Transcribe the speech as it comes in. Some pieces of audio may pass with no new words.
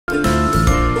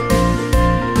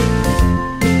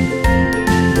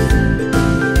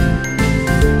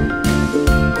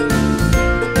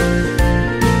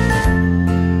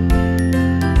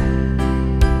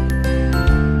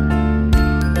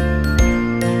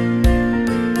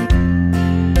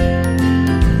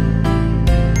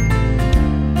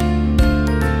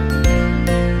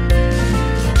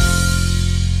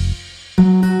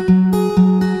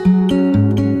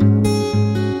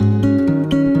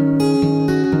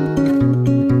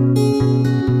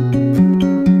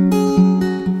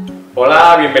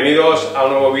Hola, bienvenidos a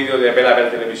un nuevo vídeo de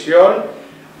PelaPel Televisión.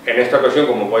 En esta ocasión,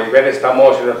 como podéis ver,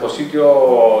 estamos en otro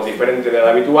sitio diferente del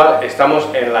habitual. Estamos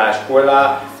en la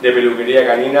escuela de peluquería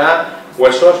Canina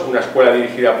Huesos, una escuela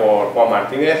dirigida por Juan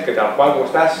Martínez. ¿Qué tal, Juan? ¿Cómo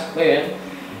estás? Muy bien.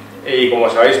 Y como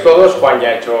sabéis todos, Juan ya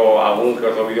ha hecho algún que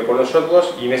otro vídeo con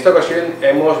nosotros y en esta ocasión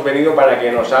hemos venido para que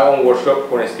nos haga un workshop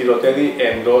con estilo Teddy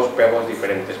en dos perros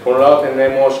diferentes. Por un lado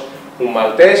tenemos un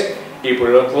maltés y por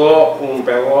el otro un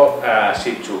perro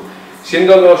Shih Tzu.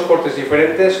 Siendo dos cortes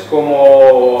diferentes,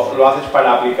 ¿cómo lo haces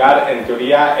para aplicar en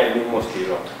teoría el mismo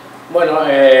estilo? Bueno,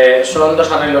 son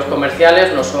dos arreglos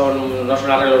comerciales, no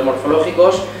son arreglos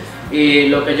morfológicos, y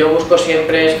lo que yo busco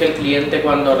siempre es que el cliente,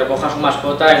 cuando recoja su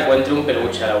mascota, encuentre un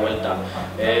peluche a la vuelta.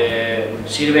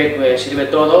 Sirve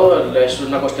todo, es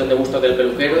una cuestión de gusto del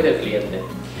peluquero y del cliente.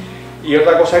 Y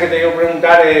otra cosa que te quiero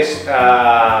preguntar es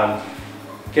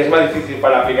 ¿qué es más difícil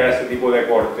para aplicar este tipo de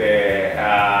corte?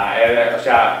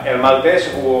 ¿El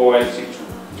maltés o el Shih Tzu?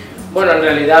 Bueno, en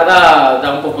realidad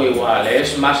da un poco igual,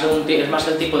 es más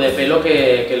el tipo de pelo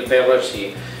que el perro en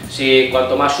sí. Si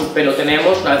cuanto más subpelo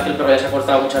tenemos, una vez que el perro ya se ha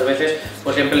cortado muchas veces,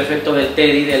 pues siempre el efecto del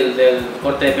teddy, del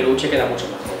corte de peluche, queda mucho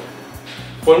mejor.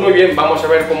 Pues muy bien, vamos a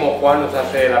ver cómo Juan nos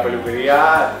hace la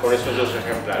peluquería con estos dos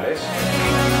ejemplares.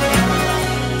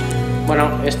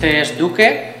 Bueno, este es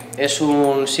Duque. Es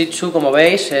un Shih Tzu, como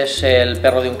veis, es el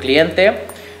perro de un cliente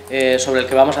sobre el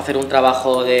que vamos a hacer un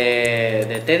trabajo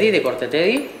de Teddy, de corte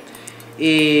Teddy.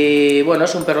 Y bueno,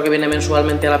 es un perro que viene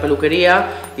mensualmente a la peluquería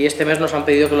y este mes nos han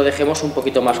pedido que lo dejemos un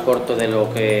poquito más corto de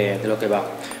lo que va.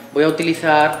 Voy a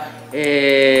utilizar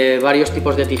varios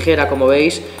tipos de tijera, como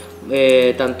veis,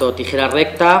 tanto tijera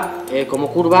recta como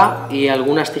curva, y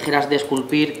algunas tijeras de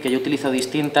esculpir que yo utilizo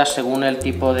distintas según el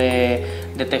tipo de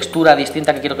textura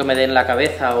distinta que quiero que me dé en la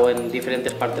cabeza o en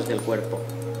diferentes partes del cuerpo.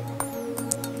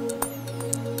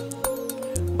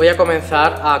 Voy a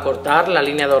comenzar a cortar la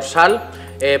línea dorsal.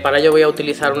 Para ello voy a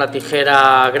utilizar una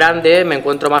tijera grande, me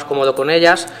encuentro más cómodo con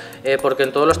ellas, porque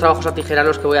en todos los trabajos a tijera en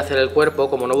los que voy a hacer el cuerpo,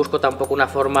 como no busco tampoco una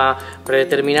forma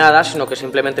predeterminada, sino que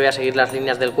simplemente voy a seguir las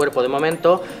líneas del cuerpo de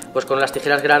momento, pues con las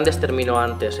tijeras grandes termino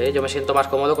antes. Yo me siento más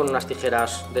cómodo con unas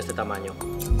tijeras de este tamaño.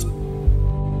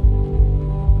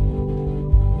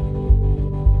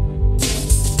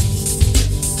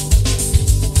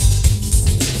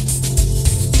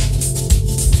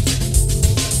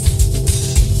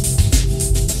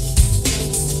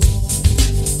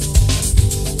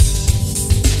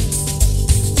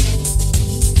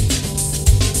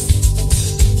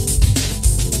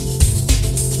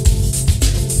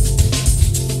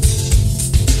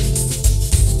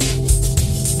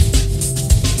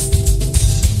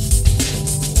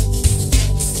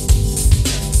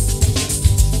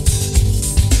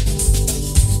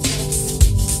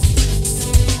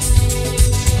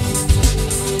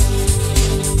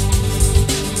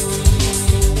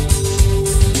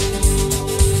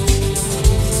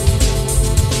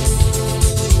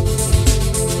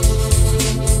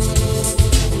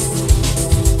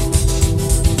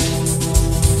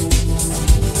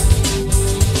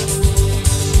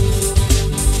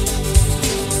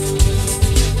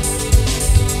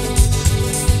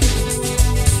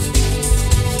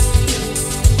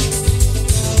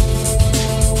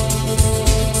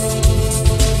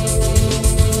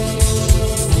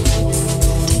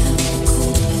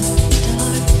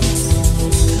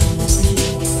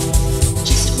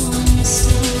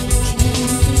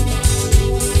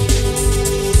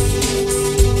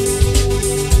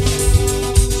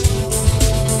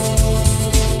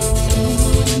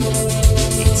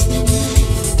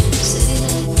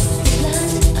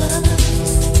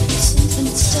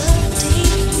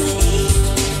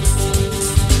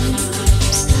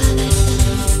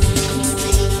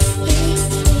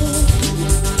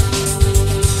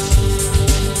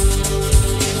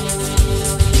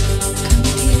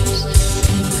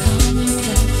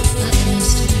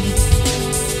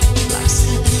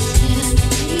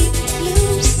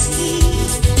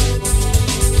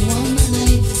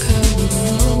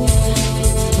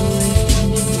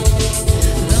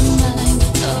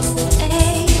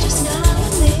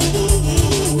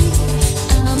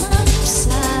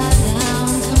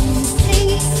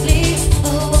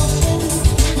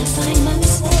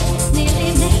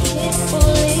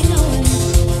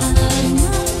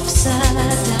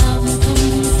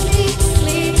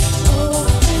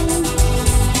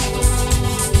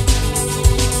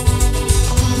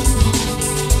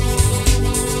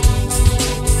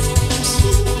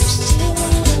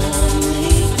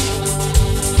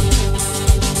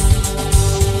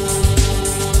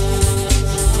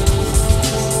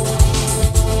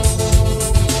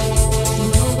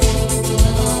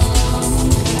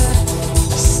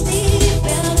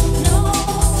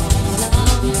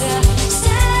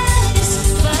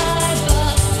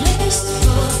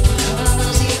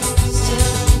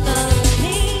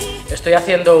 Estoy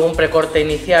haciendo un precorte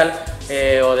inicial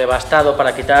o devastado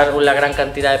para quitar la gran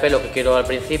cantidad de pelo que quiero al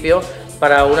principio,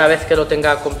 para una vez que lo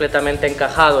tenga completamente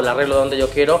encajado, el arreglo donde yo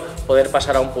quiero, poder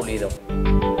pasar a un pulido.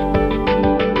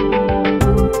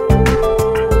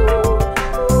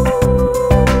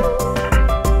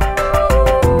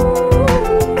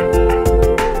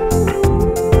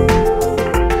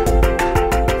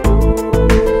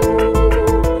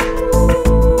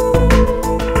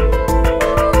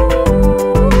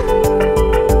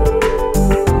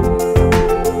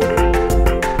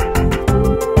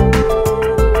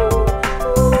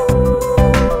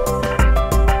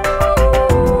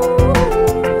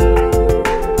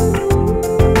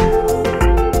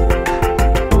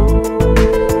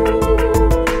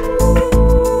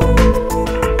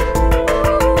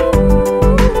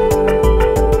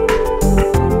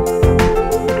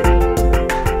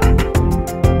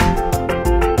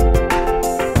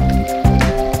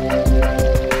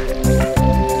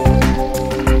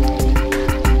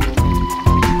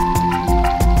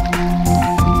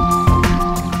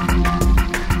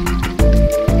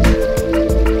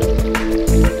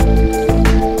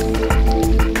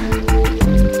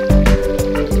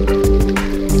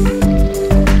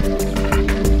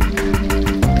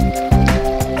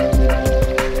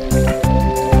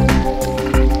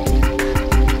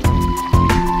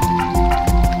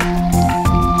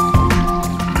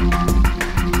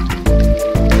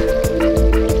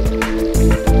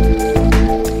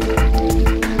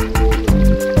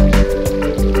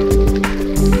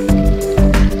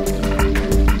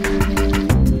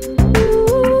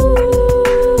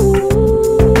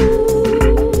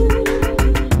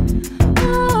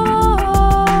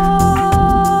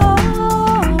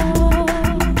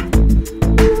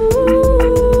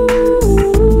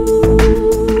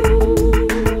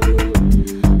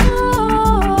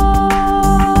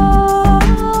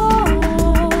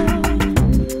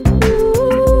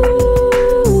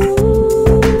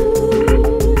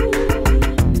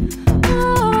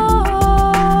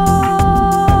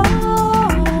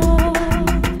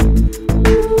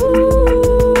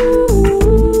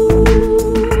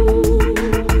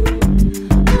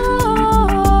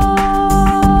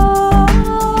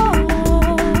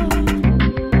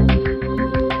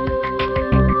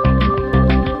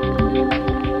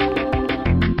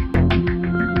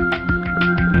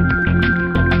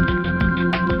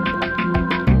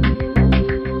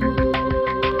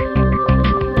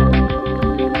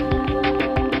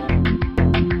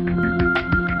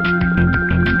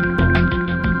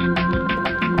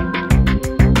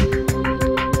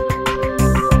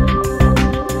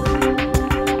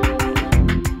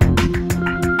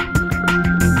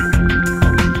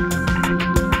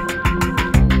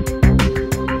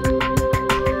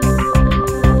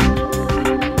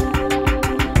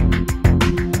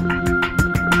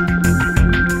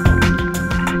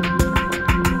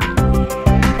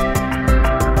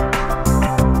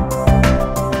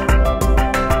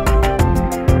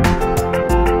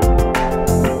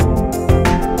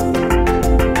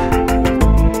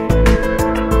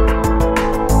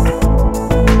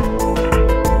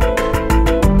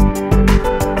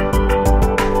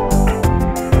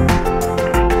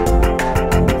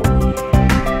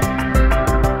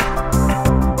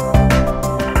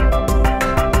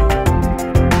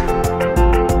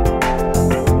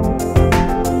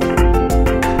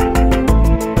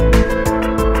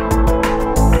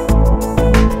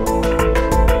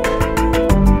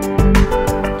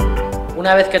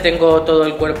 Una vez que tengo todo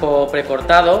el cuerpo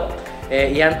precortado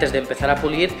y antes de empezar a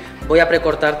pulir, voy a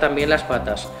precortar también las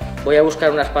patas. Voy a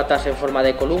buscar unas patas en forma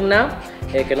de columna,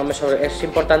 que no me es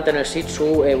importante en el Shih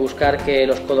Tzu buscar que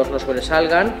los codos no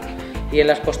sobresalgan, y en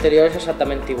las posteriores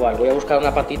exactamente igual. Voy a buscar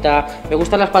una patita, me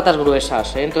gustan las patas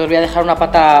gruesas, entonces voy a dejar una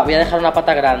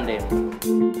pata grande.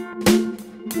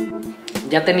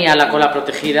 Ya tenía la cola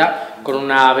protegida con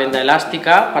una venda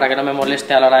elástica para que no me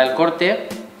moleste a la hora del corte,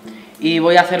 y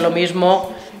voy a hacer lo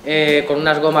mismo con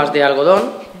unas gomas de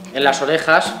algodón en las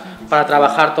orejas para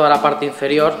trabajar toda la parte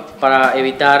inferior, para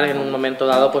evitar en un momento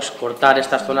dado pues cortar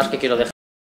estas zonas que quiero dejar.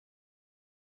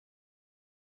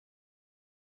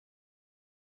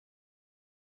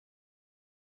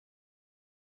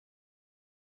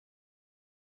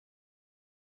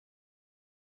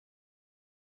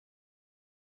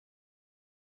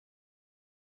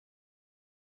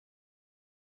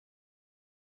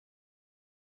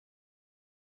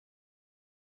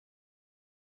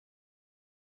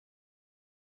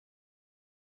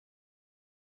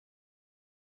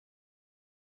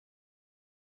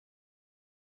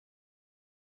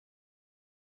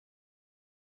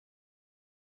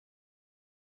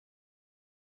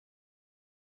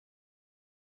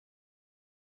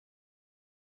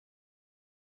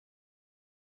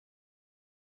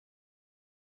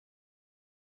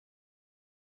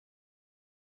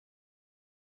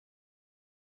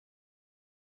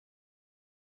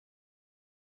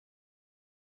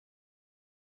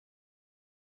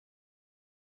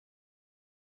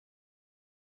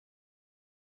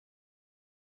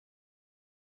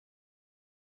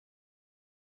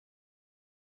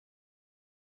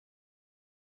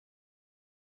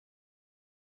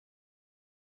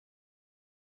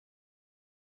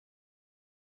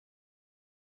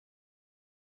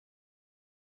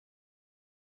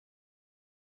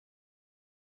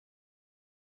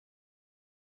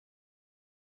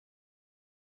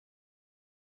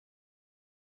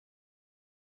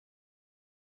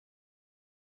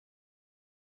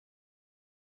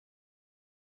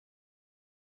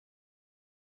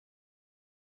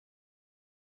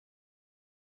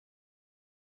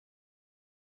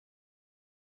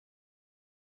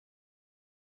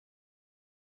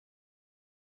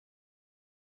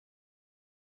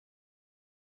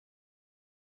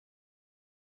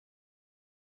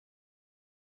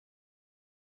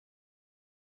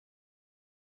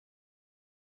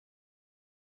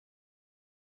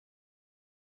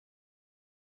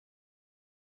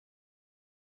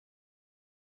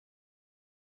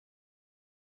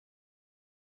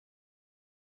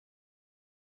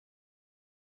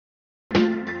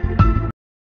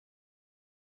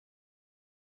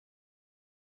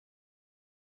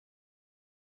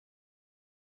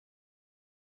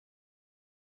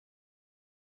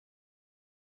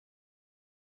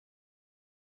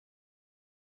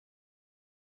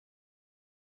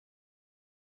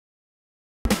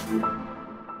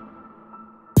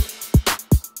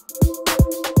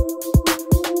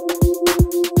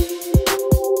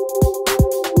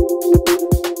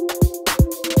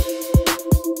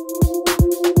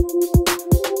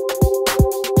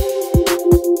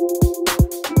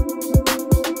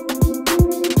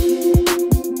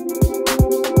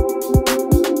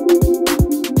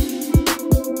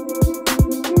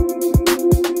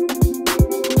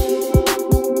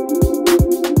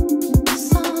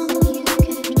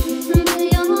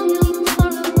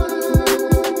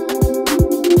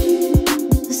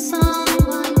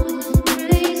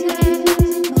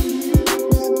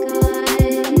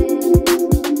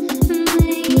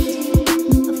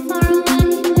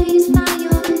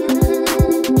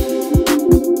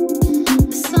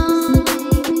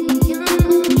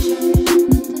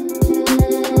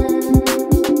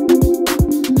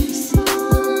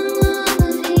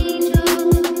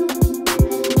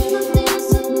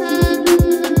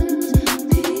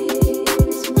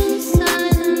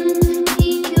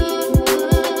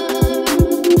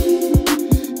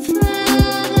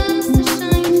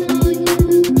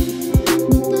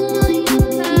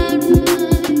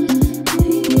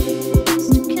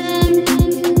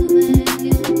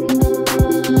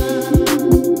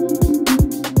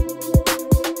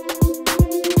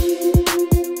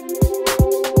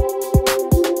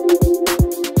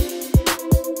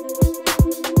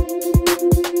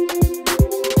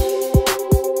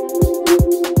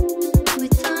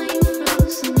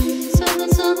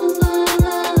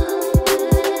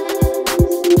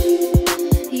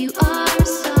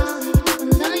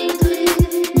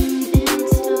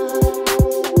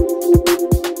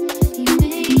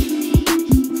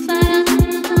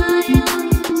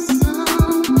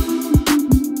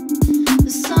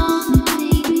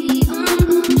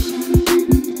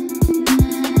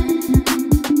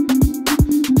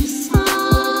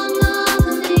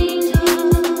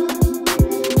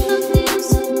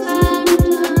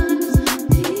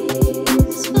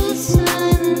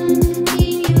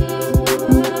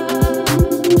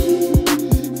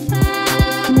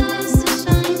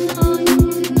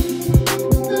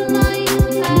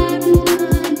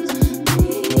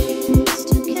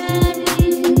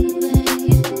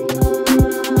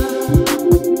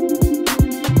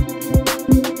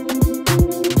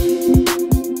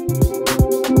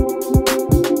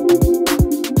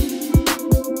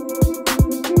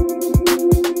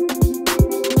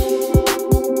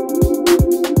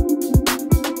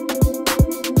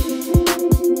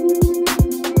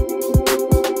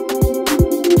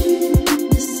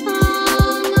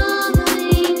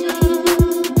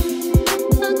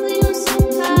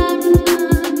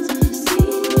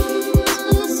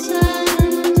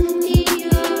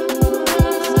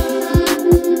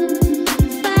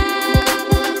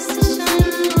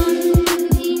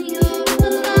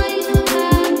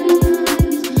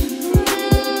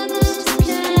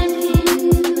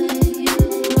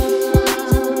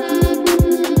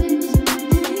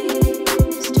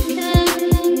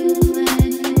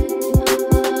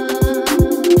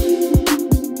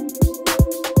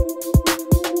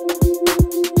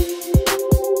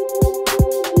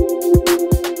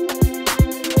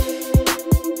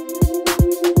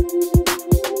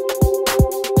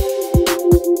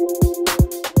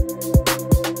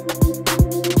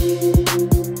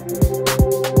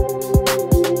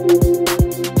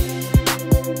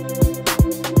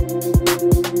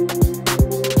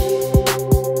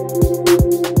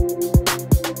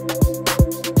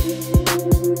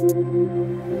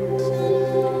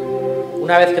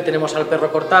 Una vez que tenemos al perro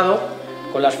cortado,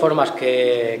 con las formas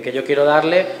que yo quiero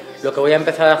darle, lo que voy a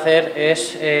empezar a hacer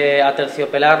es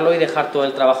aterciopelarlo y dejar todo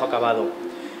el trabajo acabado.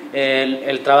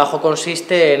 El trabajo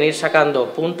consiste en ir sacando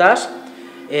puntas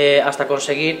hasta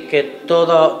conseguir que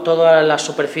toda la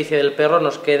superficie del perro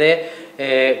nos quede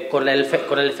con el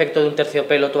efecto de un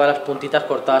terciopelo, todas las puntitas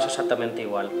cortadas exactamente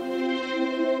igual.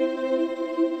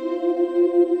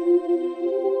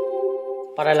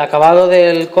 Para el acabado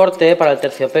del corte, para el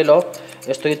terciopelo,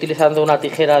 estoy utilizando una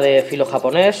tijera de filo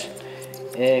japonés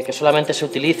que solamente se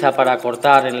utiliza para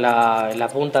cortar en la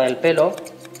punta del pelo,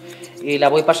 y la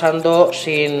voy pasando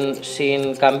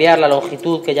sin cambiar la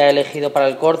longitud que ya he elegido para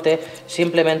el corte,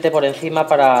 simplemente por encima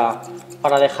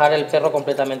para dejar el perro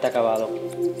completamente acabado.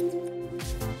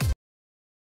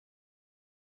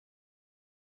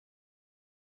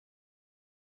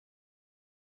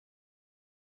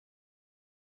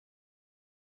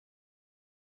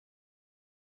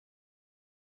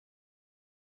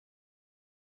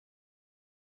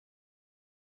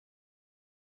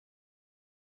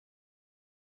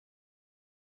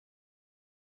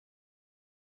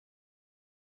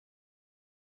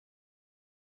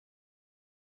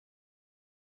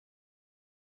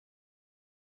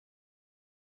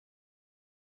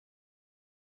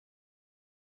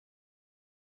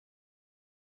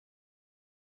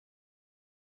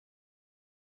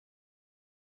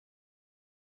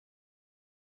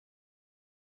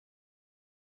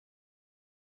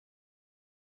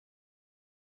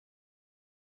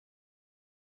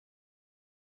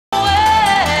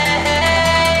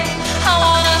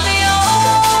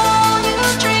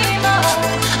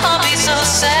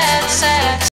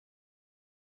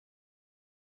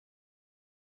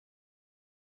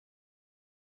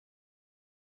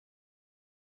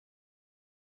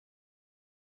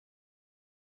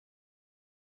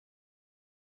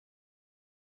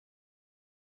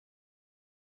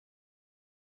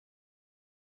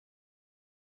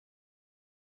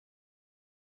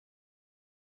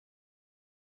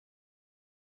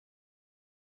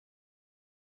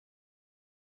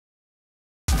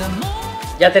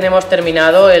 Ya tenemos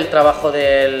terminado el trabajo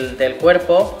del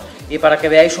cuerpo, y para que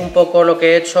veáis un poco lo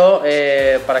que he hecho,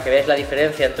 para que veáis la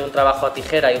diferencia entre un trabajo a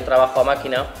tijera y un trabajo a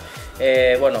máquina,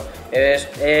 bueno,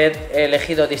 he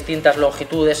elegido distintas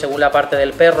longitudes según la parte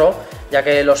del perro, ya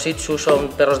que los Shih Tzu son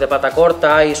perros de pata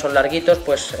corta y son larguitos,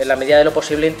 pues en la medida de lo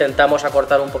posible intentamos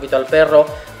acortar un poquito al perro,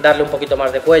 darle un poquito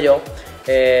más de cuello.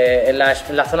 En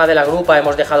la zona de la grupa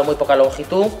hemos dejado muy poca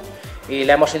longitud y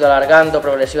la hemos ido alargando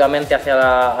progresivamente hacia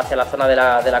la zona de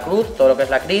la cruz, todo lo que es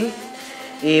la crin.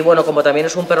 Y bueno, como también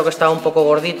es un perro que está un poco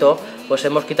gordito, pues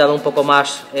hemos quitado un poco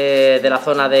más de la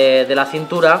zona de la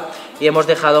cintura y hemos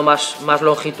dejado más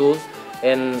longitud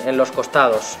en los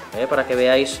costados, para que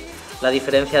veáis la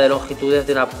diferencia de longitudes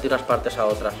de unas partes a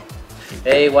otras.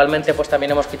 Igualmente pues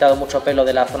también hemos quitado mucho pelo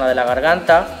de la zona de la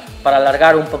garganta para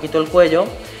alargar un poquito el cuello,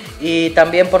 y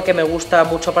también porque me gusta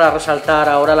mucho para resaltar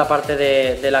ahora la parte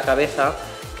de la cabeza,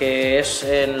 que es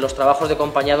en los trabajos de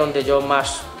compañía donde yo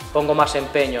pongo más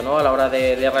empeño, ¿no?, a la hora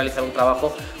de realizar un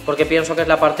trabajo, porque pienso que es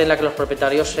la parte en la que los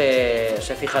propietarios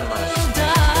se fijan más.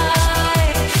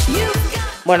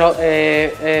 Bueno,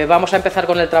 vamos a empezar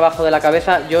con el trabajo de la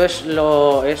cabeza. Es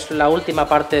la última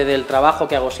parte del trabajo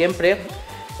que hago siempre,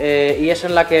 y es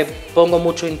en la que pongo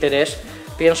mucho interés.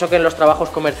 Pienso que en los trabajos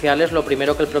comerciales lo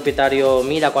primero que el propietario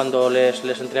mira cuando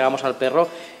les entregamos al perro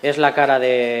es el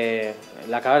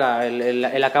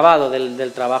acabado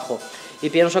del trabajo. Y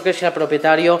pienso que si al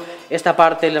propietario esta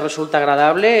parte le resulta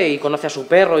agradable y conoce a su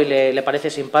perro y le parece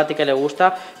simpática y le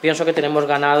gusta, pienso que tenemos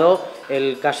ganado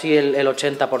casi el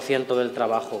 80% del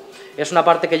trabajo. Es una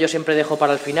parte que yo siempre dejo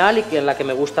para el final y en la que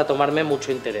me gusta tomarme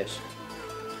mucho interés.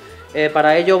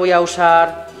 Para ello voy a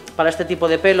usar, para este tipo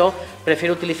de pelo,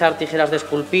 prefiero utilizar tijeras de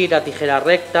esculpir a tijera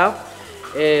recta,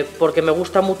 porque me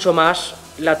gusta mucho más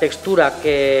la textura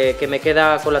que me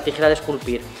queda con la tijera de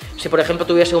esculpir. Si por ejemplo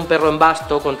tuviese un perro en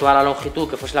basto con toda la longitud,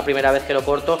 que fuese la primera vez que lo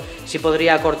corto, sí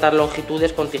podría cortar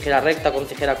longitudes con tijera recta, con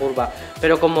tijera curva,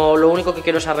 pero como lo único que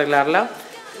quiero es arreglarla,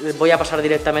 voy a pasar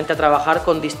directamente a trabajar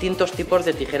con distintos tipos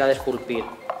de tijera de esculpir.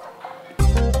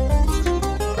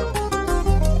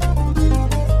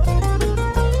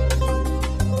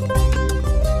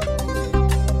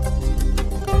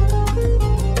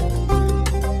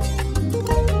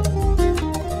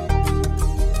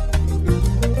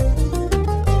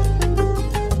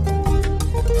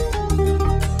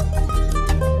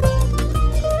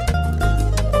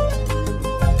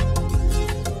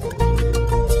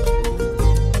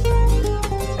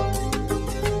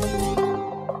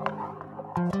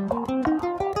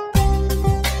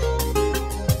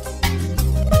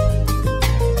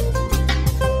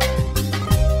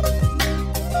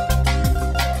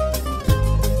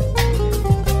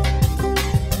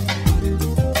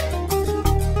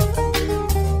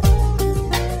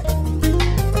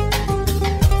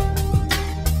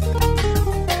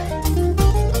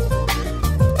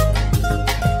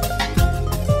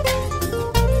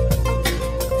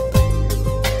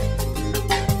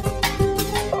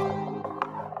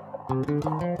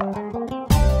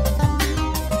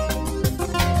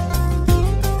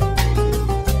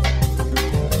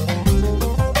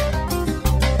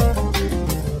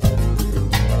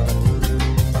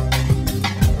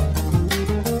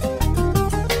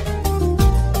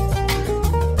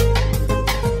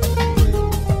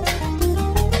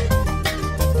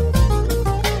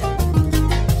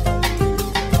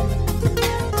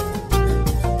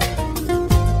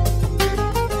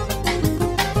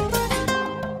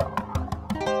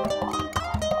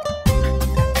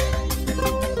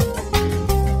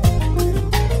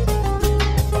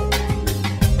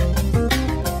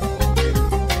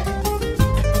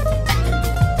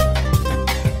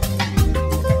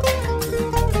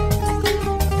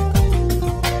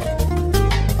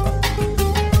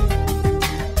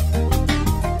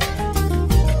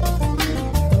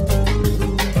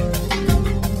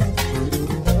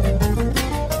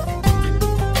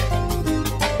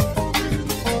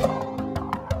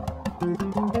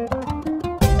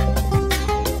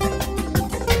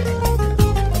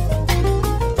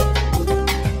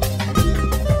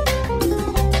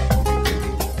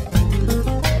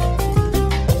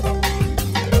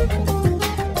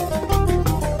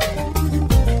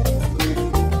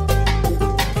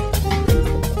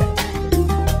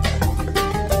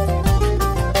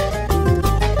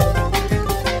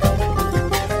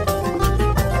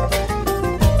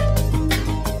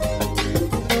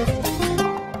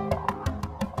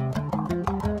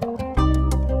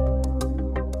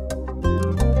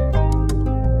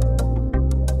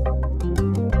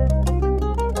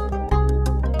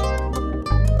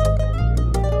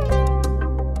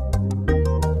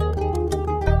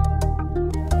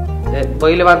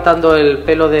 voy levantando el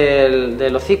pelo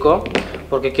del hocico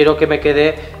porque quiero que me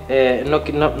quede,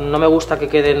 no me gusta que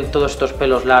queden todos estos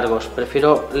pelos largos,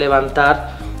 prefiero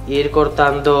levantar e ir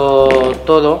cortando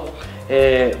todo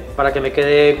para que me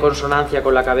quede en consonancia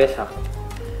con la cabeza.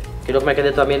 Quiero que me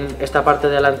quede también esta parte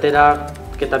delantera,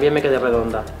 que también me quede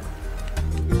redonda.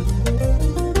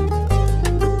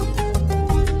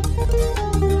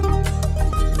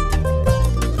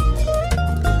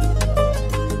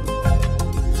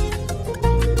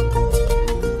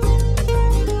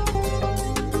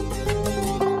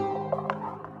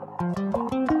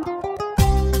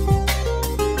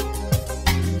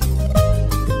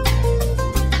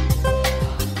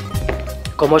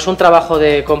 Como es un trabajo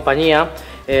de compañía,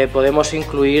 podemos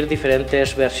incluir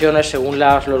diferentes versiones según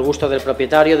los gustos del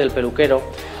propietario, del peluquero.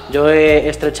 Yo he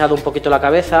estrechado un poquito la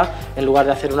cabeza en lugar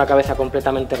de hacer una cabeza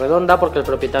completamente redonda, porque el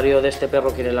propietario de este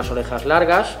perro quiere las orejas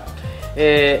largas.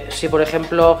 Si por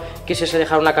ejemplo quisiese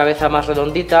dejar una cabeza más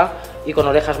redondita y con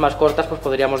orejas más cortas, pues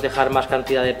podríamos dejar más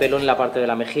cantidad de pelo en la parte de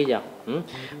la mejilla.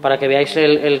 Para que veáis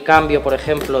el cambio, por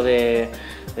ejemplo,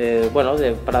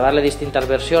 para darle distintas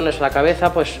versiones a la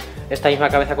cabeza, pues esta misma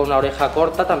cabeza con una oreja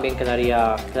corta también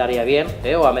quedaría bien,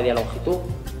 o a media longitud.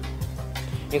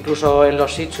 Incluso en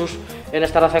los Shih Tzus, en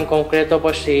esta raza en concreto,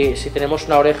 pues si tenemos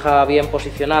una oreja bien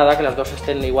posicionada, que las dos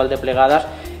estén igual de plegadas,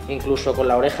 incluso con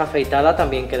la oreja afeitada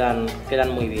también quedan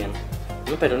muy bien.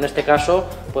 Pero en este caso,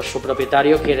 pues su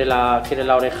propietario quiere la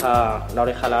oreja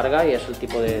larga y es el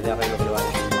tipo de arreglo que le va a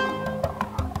dar.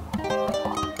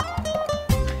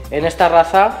 En esta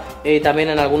raza y también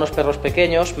en algunos perros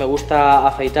pequeños me gusta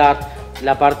afeitar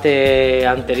la parte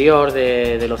anterior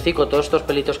del hocico, todos estos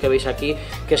pelitos que veis aquí,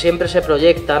 que siempre se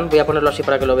proyectan, voy a ponerlo así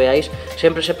para que lo veáis,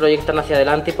 siempre se proyectan hacia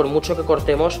adelante y por mucho que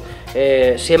cortemos,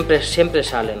 siempre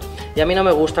salen. Y a mí no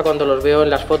me gusta cuando los veo en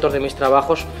las fotos de mis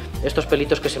trabajos, estos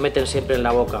pelitos que se meten siempre en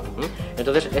la boca.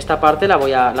 Entonces esta parte la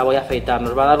voy a afeitar,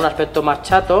 nos va a dar un aspecto más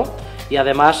chato y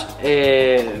además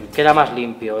queda más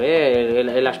limpio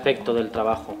el aspecto del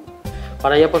trabajo.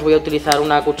 Para ello pues voy a utilizar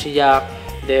una cuchilla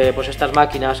de estas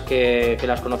máquinas que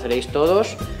las conoceréis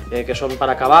todos, que son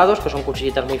para acabados, que son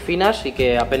cuchillitas muy finas y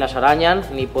que apenas arañan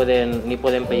ni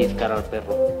pueden pellizcar al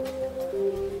perro.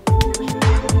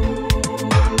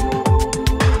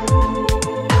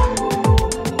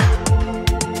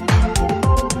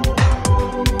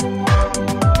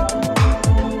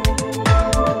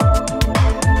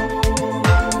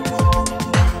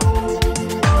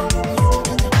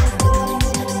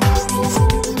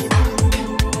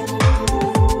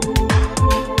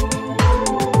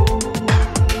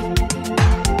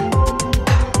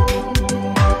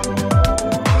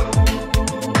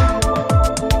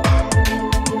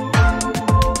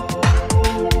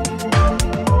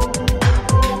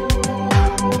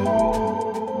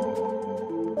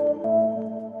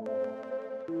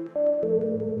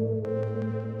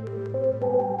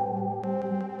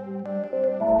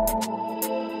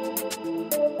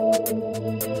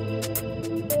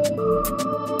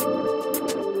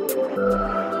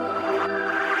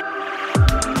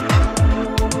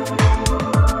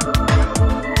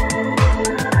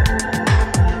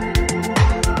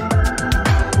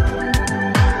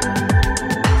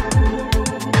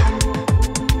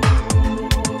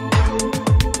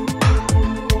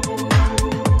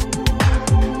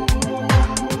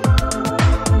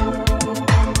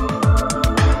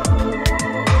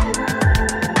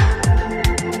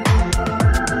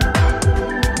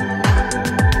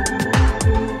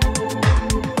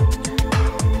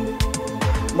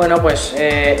 Bueno, pues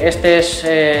esta es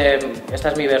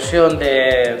mi versión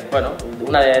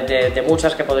una de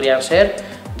muchas que podrían ser,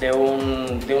 de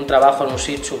un trabajo en un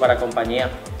Shih Tzu para compañía.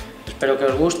 Espero que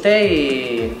os guste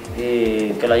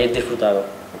y que lo hayáis disfrutado.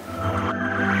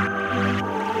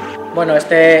 Bueno,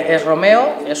 este es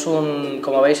Romeo,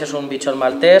 como veis es un bichón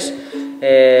maltés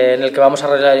en el que vamos a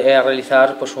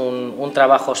realizar pues un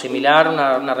trabajo similar, un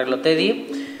arreglo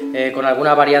Teddy, con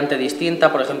alguna variante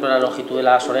distinta, por ejemplo la longitud de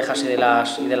las orejas y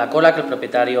de la cola, que el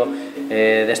propietario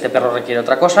de este perro requiere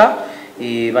otra cosa,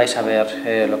 y vais a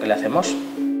ver lo que le hacemos.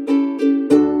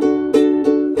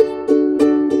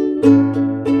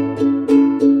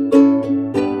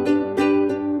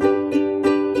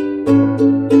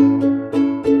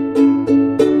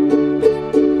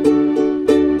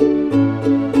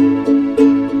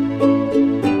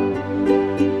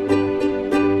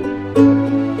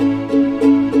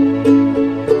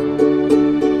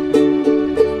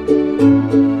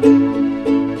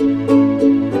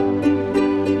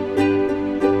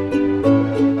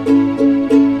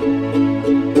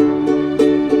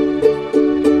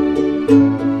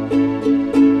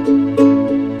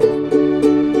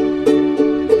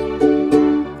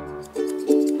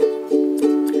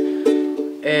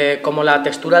 como la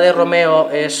textura de Romeo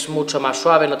es mucho más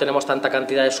suave, no tenemos tanta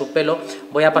cantidad de su pelo,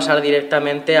 voy a pasar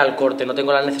directamente al corte, no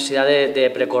tengo la necesidad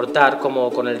de precortar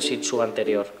como con el Shih Tzu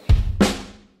anterior.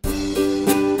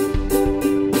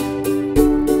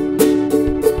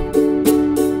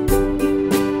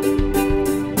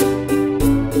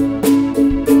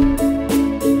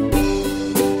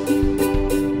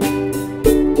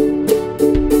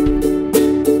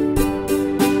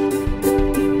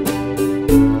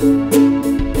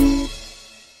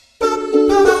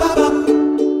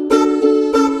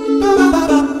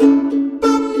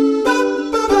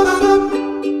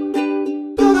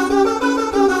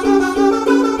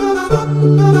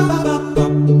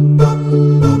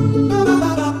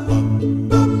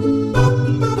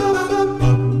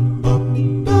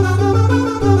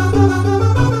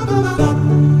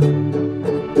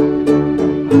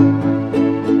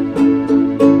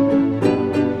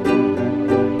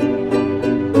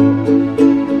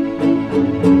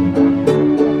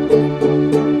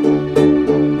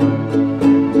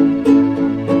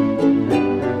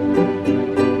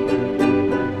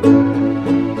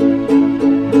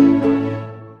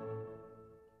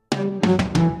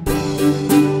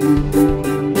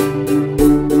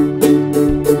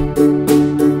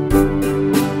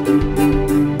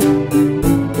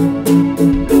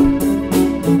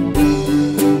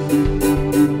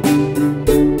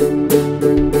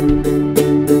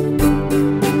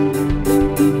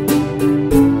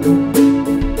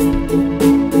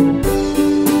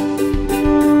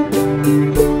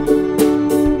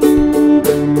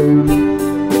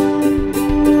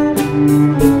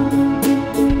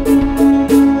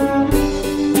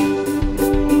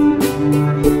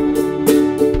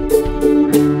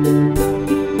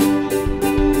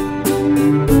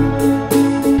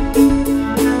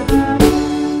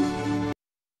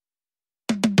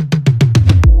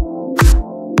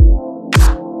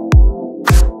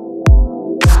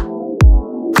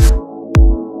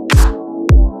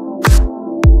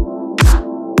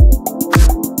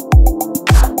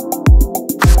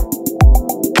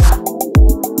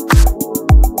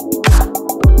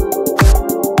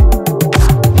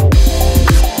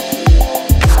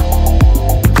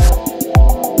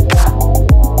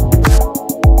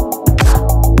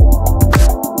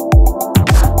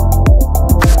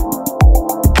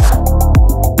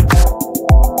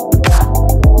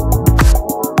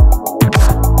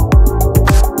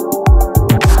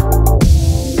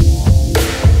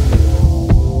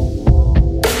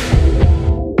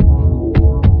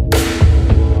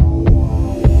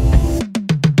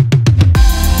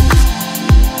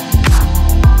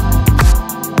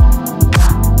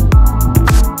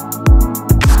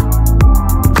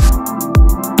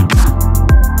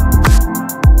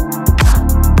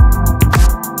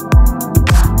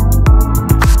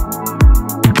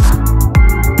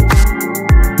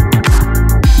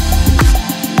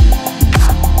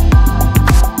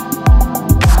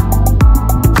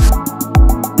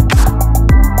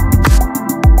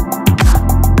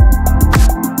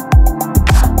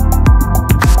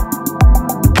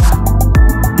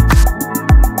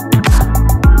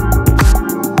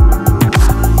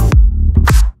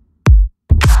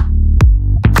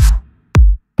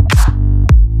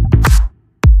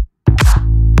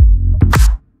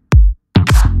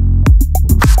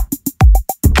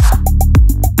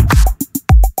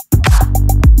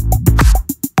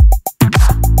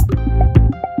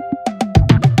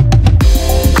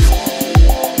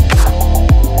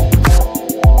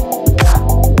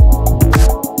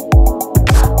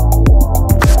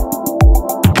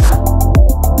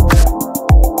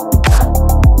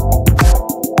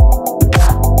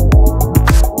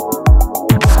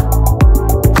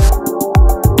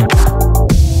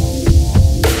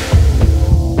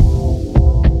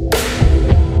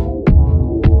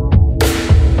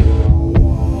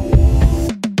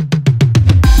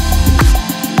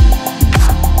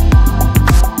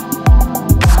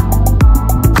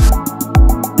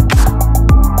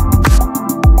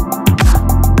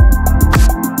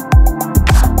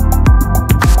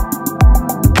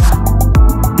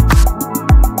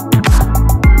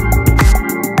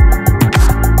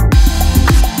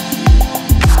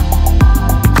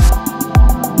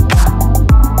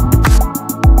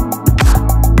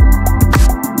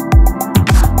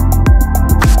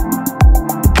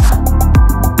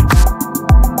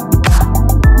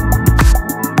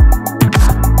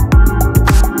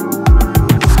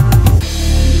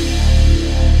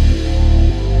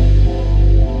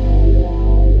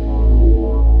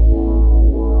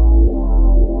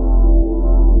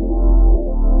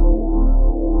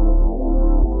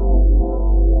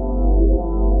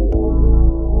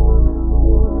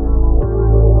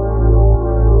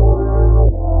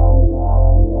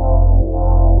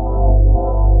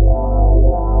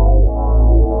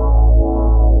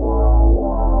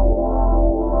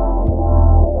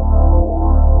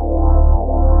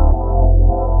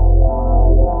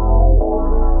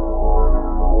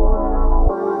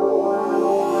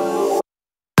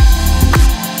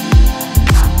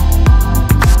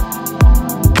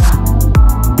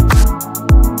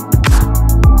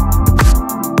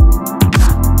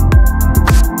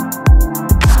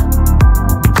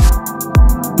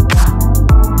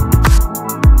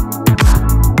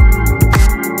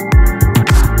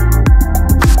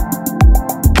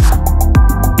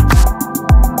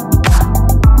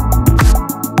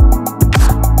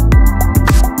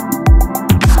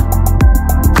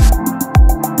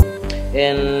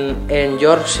 En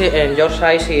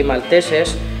Yorkshires y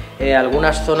malteses,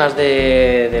 algunas zonas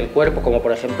del cuerpo, como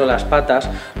por ejemplo las patas,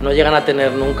 no llegan a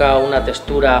tener nunca una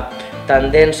textura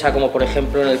tan densa como por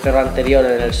ejemplo en el perro anterior,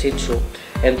 en el Shih Tzu.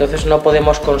 Entonces no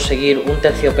podemos conseguir un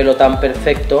terciopelo tan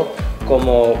perfecto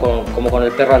como con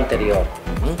el perro anterior.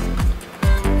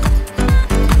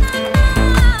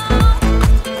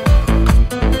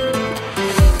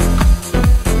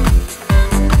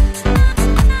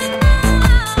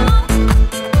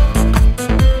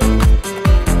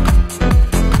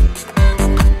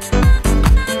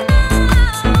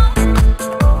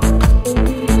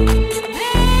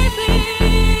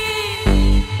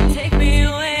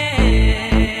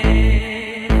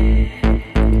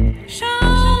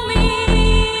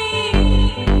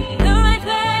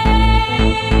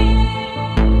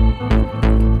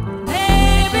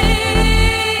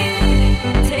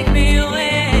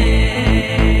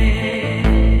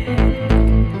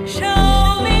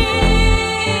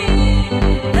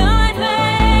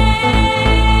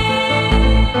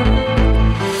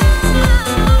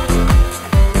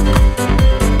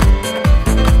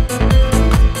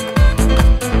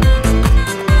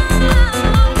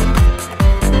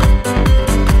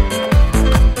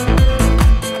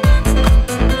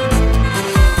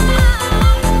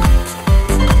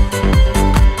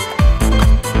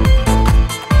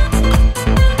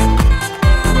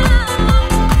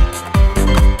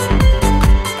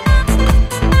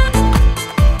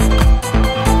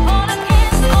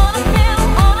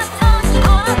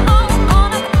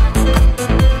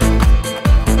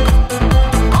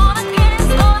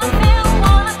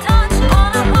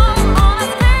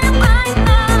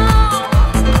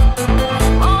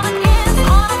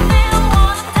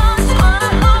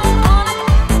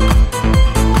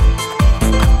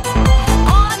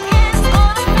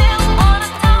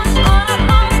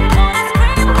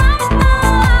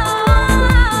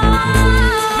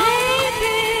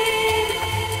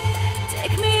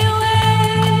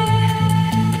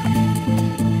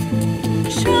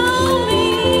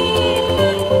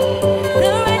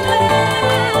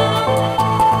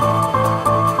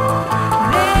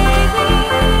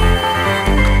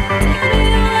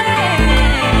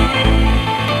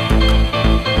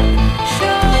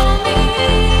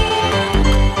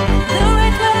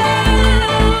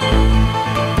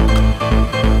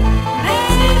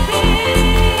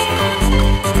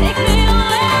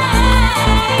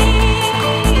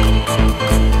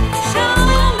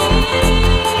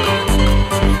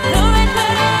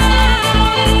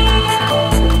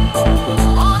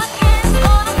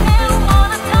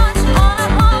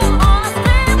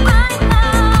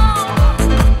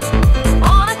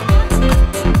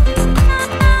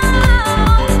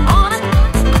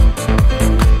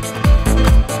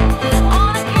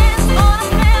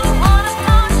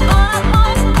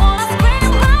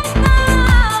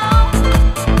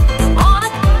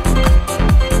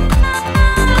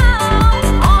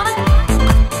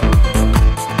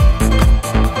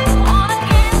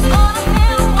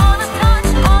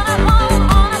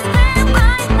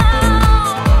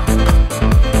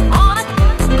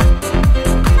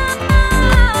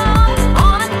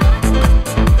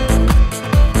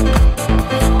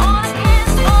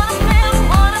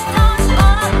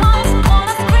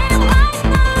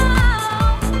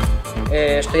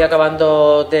 Estoy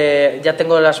acabando ya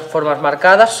tengo las formas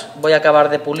marcadas, voy a acabar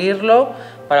de pulirlo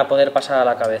para poder pasar a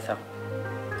la cabeza.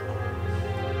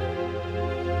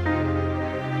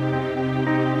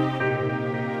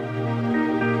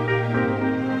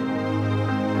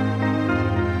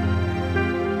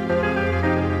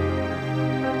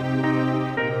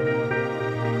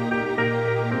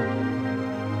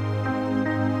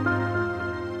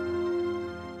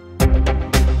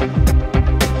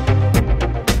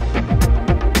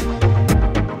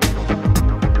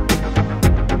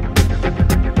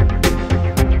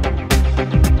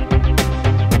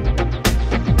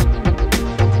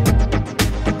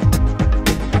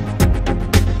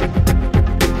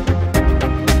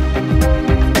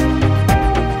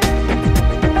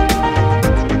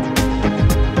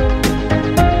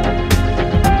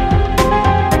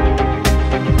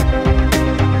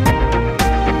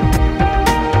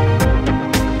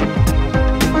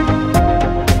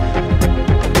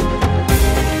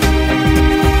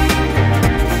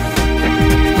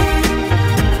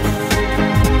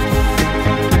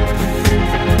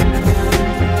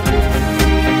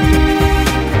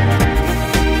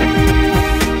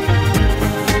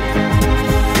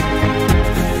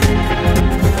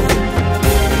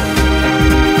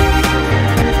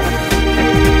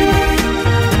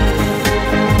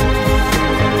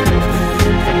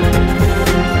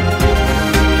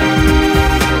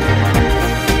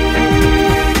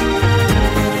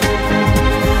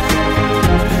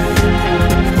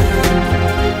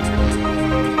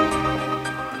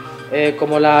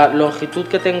 Como la longitud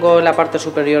que tengo en la parte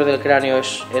superior del cráneo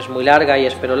es muy larga y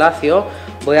es pelo lacio,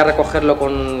 voy a recogerlo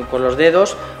con los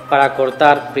dedos para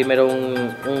cortar primero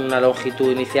una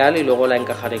longitud inicial y luego la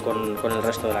encajaré con el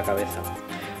resto de la cabeza.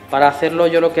 Para hacerlo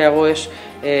yo lo que hago es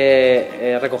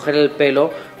recoger el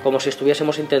pelo como si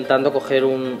estuviésemos intentando coger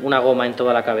una goma en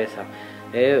toda la cabeza.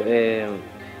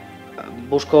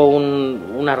 Busco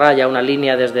una raya, una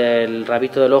línea desde el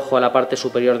rabito del ojo a la parte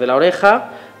superior de la oreja,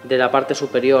 de la parte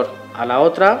superior a la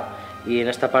otra y en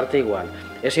esta parte igual.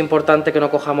 Es importante que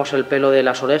no cojamos el pelo de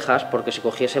las orejas porque si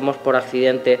cogiésemos por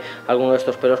accidente alguno de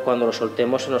estos pelos, cuando lo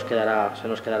soltemos se nos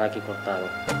quedará aquí cortado.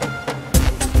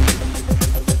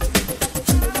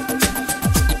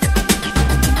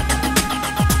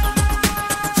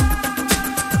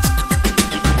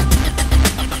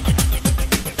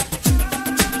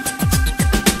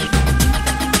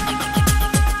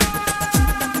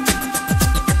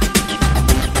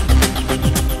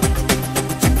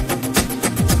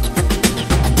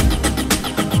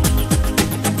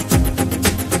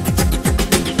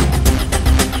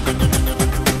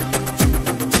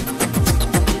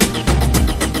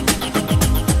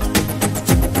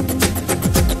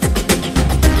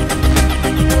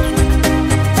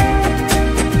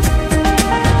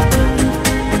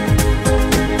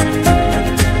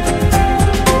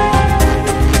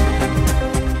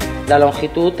 La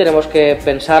longitud tenemos que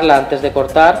pensarla antes de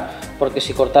cortar, porque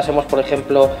si cortásemos, por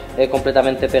ejemplo,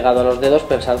 completamente pegado a los dedos,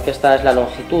 pensad que esta es la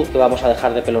longitud que vamos a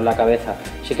dejar de pelo en la cabeza.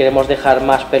 Si queremos dejar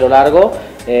más pelo largo,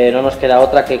 no nos queda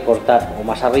otra que cortar o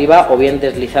más arriba o bien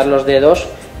deslizar los dedos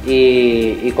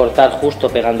y cortar justo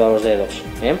pegando a los dedos.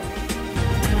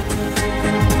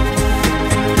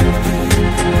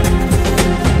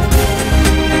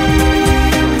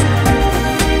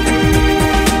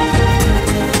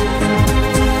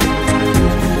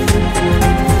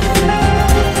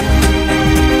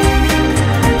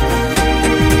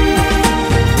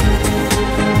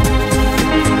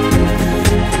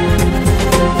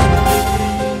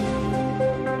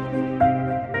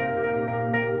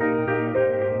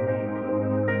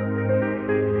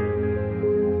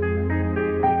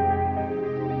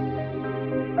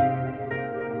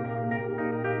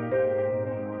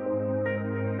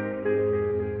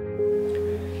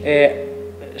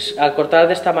 Al cortar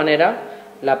de esta manera,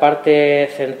 la parte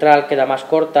central queda más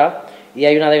corta y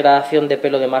hay una degradación de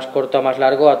pelo de más corto a más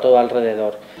largo a todo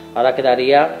alrededor. Ahora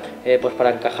quedaría, pues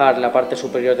para encajar la parte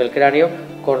superior del cráneo,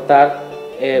 cortar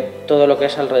todo lo que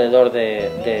es alrededor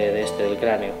del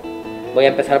cráneo. Voy a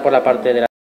empezar por la parte de la...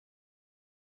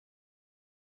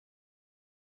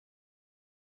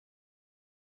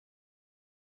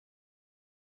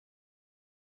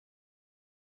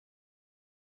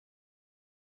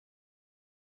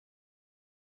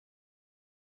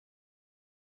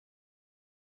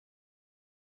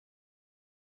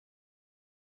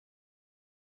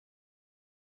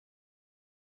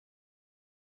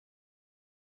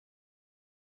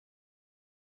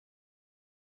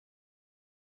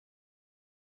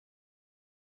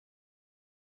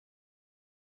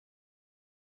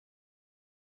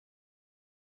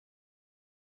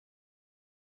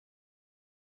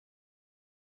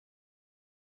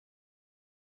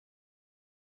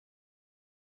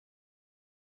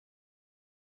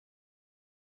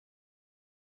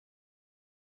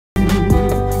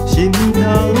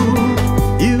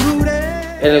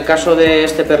 En el caso de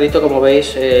este perrito, como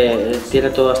veis, tiene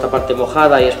toda esta parte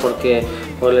mojada y es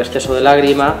por el exceso de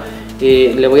lágrima, y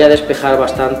le voy a despejar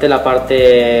bastante la parte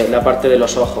de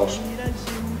los ojos.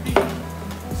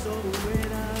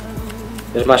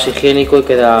 Es más higiénico y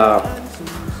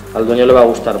al dueño le va a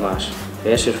gustar más.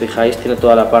 Si os fijáis, tiene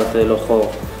toda la parte del ojo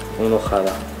muy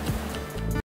mojada.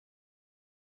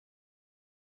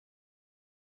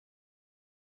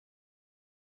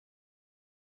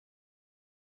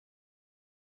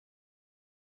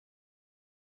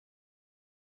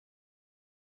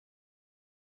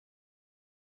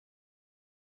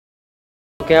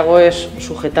 Lo que hago es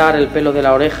sujetar el pelo de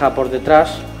la oreja por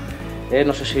detrás,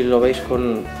 no sé si lo veis,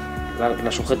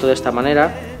 la sujeto de esta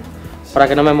manera, para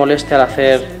que no me moleste al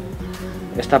hacer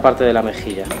esta parte de la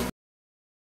mejilla.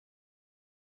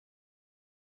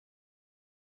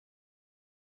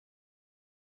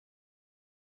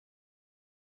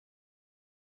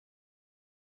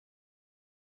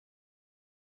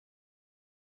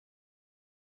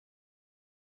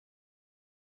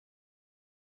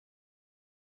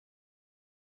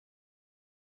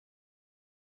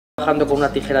 Trabajando con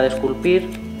una tijera de esculpir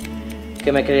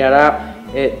que me creará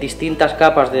distintas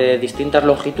capas de distintas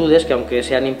longitudes que, aunque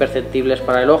sean imperceptibles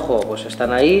para el ojo, pues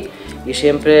están ahí, y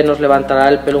siempre nos levantará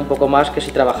el pelo un poco más que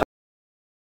si trabajamos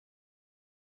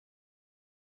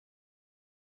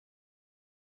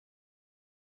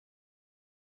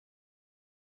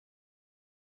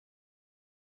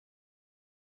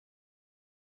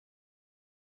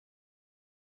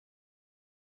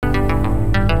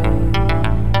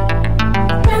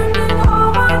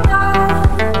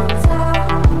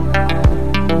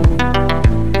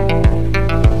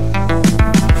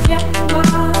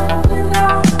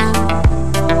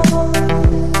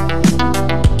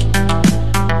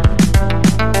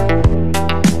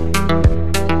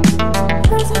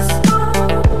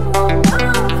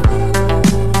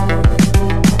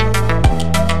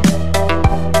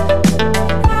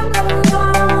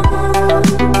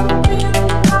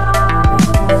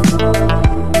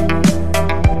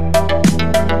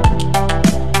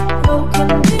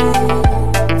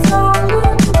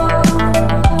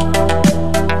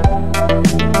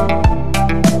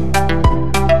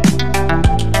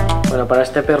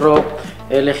este perro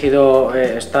he elegido,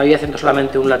 estoy haciendo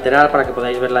solamente un lateral para que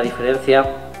podáis ver la diferencia.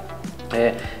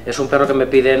 Es un perro que me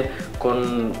piden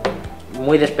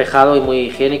muy despejado y muy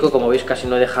higiénico. Como veis, casi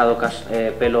no he dejado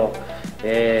pelo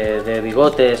de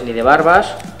bigotes ni de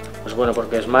barbas, pues bueno,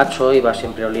 porque es macho y va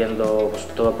siempre oliendo pues,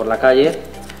 todo por la calle,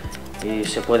 y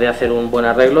se puede hacer un buen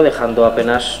arreglo dejando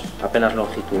apenas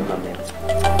longitud también.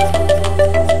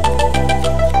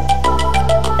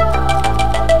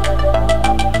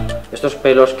 Estos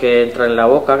pelos que entran en la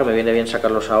boca, que me viene bien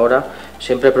sacarlos ahora,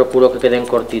 siempre procuro que queden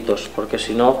cortitos, porque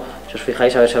si no, si os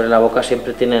fijáis, a ver, sobre la boca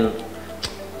siempre tienen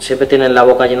la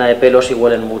boca llena de pelos y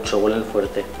huelen mucho, huelen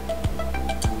fuerte.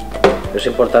 Es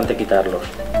importante quitarlos.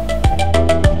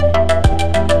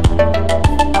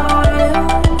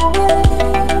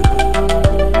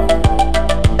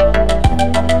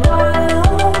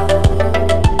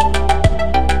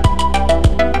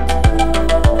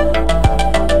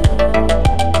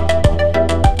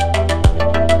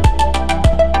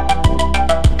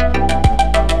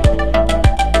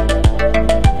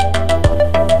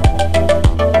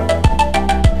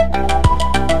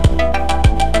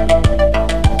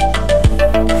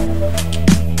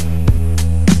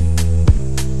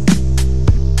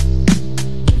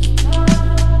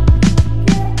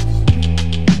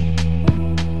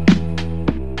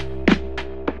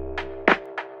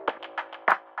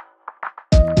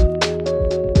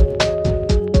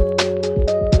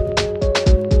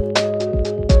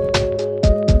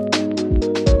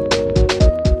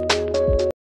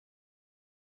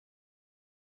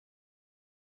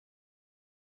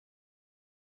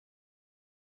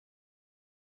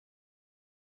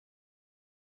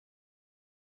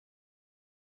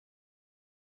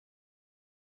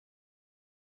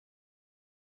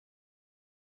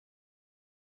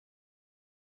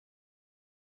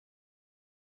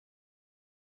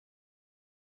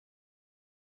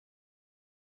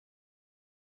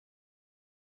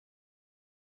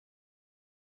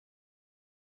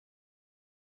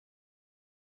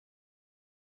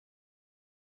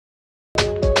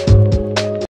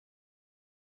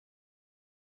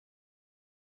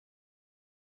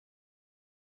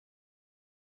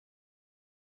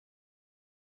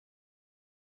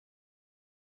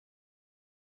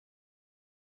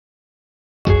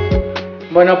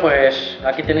 Bueno, pues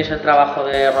aquí tenéis el trabajo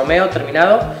de Romeo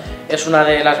terminado. Es una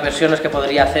de las versiones que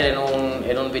podría hacer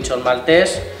en un bichón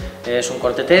maltés. Es un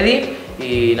corte Teddy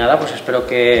y nada, pues espero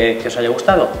que os haya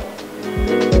gustado.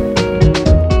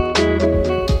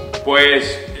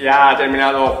 Pues ya ha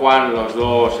terminado Juan los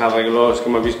dos arreglos que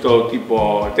hemos visto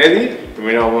tipo Teddy.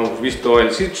 Primero hemos visto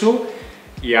el Shih Tzu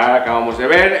y ahora acabamos de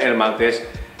ver el maltés.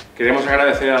 Queremos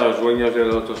agradecer a los dueños de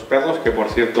los dos perros, que por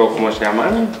cierto, ¿cómo se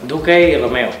llaman? Duque y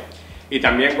Romeo. Y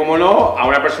también, como no, a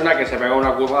una persona que se pega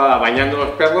una currada bañando los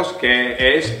perros, que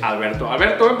es Alberto.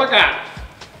 Alberto, ven para acá.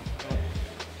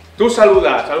 Tú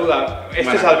saluda.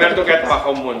 Este es Alberto, que ha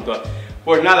trabajado un montón.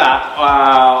 Pues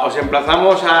nada, os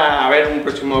emplazamos a ver un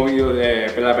próximo vídeo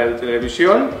de PelaPel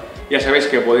Televisión. Ya sabéis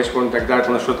que podéis contactar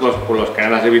con nosotros por los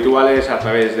canales habituales, a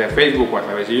través de Facebook o a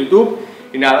través de YouTube.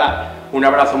 Y nada, un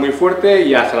abrazo muy fuerte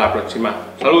y hasta la próxima.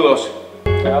 Saludos.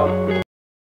 Chao.